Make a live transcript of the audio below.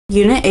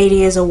Unit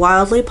 80 is a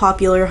wildly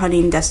popular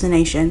hunting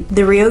destination.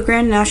 The Rio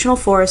Grande National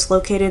Forest,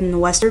 located in the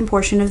western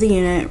portion of the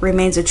unit,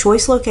 remains a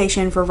choice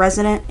location for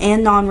resident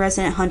and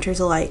non-resident hunters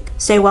alike.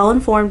 Stay well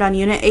informed on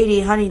Unit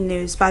 80 hunting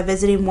news by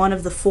visiting one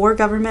of the 4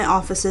 government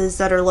offices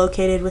that are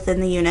located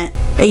within the unit.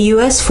 A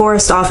U.S.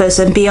 Forest Office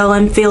and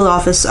BLM Field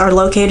Office are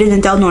located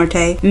in Del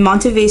Norte.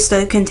 Monte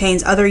Vista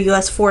contains other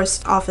U.S.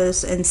 Forest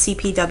Office and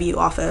CPW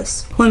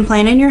office. When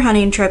planning your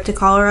hunting trip to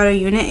Colorado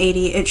Unit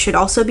 80, it should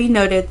also be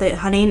noted that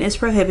hunting is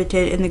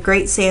prohibited in the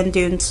Great Sand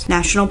Dunes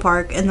National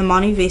Park and the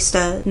Monte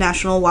Vista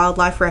National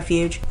Wildlife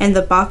Refuge and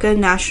the Baca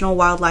National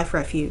Wildlife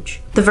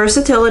Refuge. The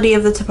versatility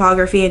of the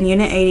topography in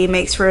Unit 80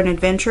 makes for an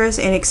adventurous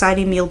and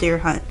exciting mule deer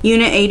hunt.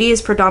 Unit 80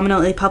 is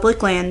predominantly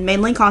public land,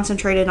 mainly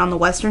concentrated on the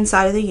western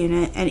side of the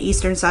unit, and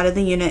eastern side of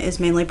the unit is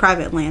mainly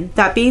private land.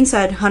 That being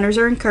said, hunters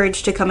are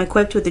encouraged to come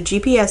equipped with a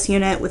GPS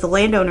unit with a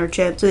landowner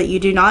chip so that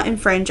you do not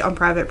infringe on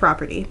private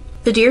property.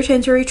 The deer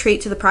tend to retreat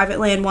to the private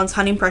land once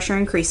hunting pressure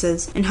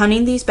increases, and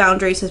hunting these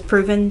boundaries has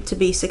proven to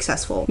be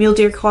successful. Mule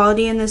deer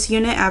quality in this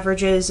unit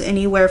averages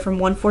anywhere from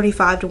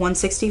 145 to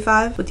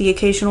 165, with the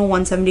occasional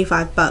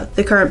 175 buck.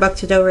 The current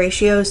buck-to-doe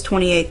ratio is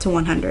 28 to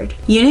 100.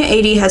 Unit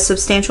 80 has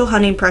substantial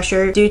hunting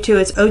pressure due to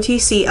its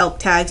OTC elk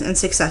tags and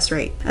success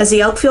rate. As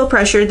the elk feel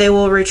pressure, they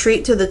will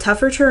retreat to the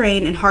tougher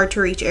terrain and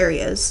hard-to-reach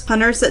areas.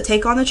 Hunters that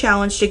take on the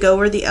challenge to go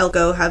where the elk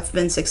go have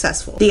been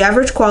successful. The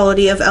average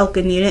quality of elk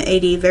in Unit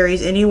 80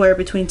 varies anywhere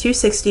between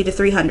 260 to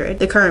 300.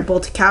 The current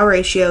bull-to-cow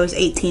ratio is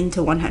 18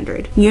 to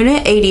 100.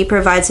 Unit 80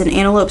 provides an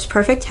antelope's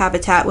perfect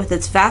habitat with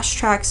its vast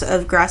tracts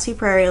of grassy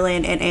prairie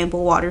land and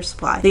ample water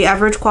supply. The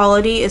average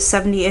quality is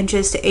 70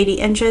 inches to 80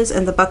 inches,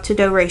 and the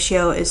buck-to-doe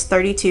ratio is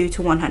 32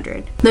 to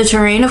 100. The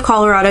terrain of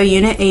Colorado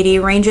Unit 80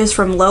 ranges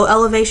from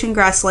low-elevation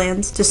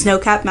grasslands to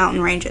snow-capped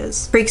mountain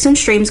ranges. Creeks and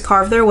streams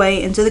carve their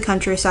way into the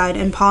countryside,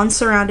 and ponds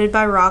surrounded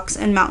by rocks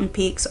and mountain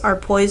peaks are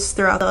poised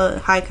throughout the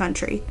high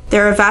country.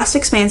 There are vast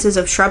expanses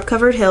of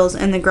shrub-covered hills,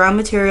 and the ground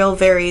material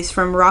varies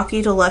from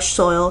rocky to lush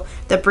soil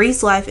that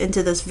breathes life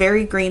into this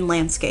very green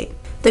landscape.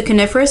 The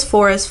coniferous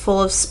forest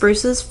full of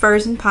spruces,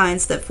 firs, and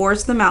pines that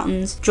forest the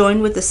mountains,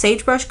 joined with the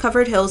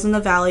sagebrush-covered hills in the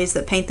valleys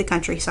that paint the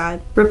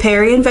countryside.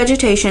 Riparian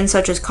vegetation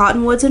such as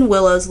cottonwoods and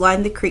willows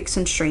line the creeks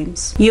and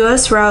streams.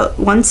 U.S. Route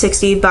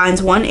 160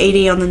 binds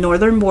 180 on the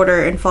northern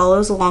border and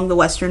follows along the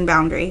western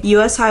boundary.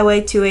 U.S. Highway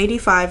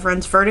 285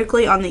 runs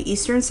vertically on the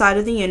eastern side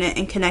of the unit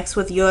and connects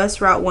with U.S.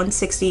 Route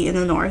 160 in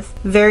the north.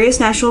 Various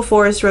national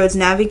forest roads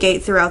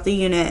navigate throughout the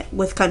unit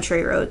with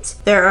country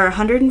roads. There are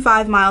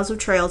 105 miles of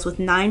trails with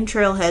 9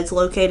 trailheads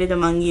located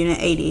among Unit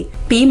 80.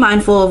 Be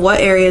mindful of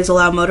what areas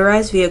allow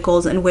motorized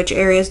vehicles and which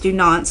areas do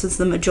not, since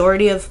the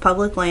majority of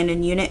public land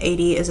in Unit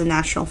 80 is a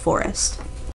national forest.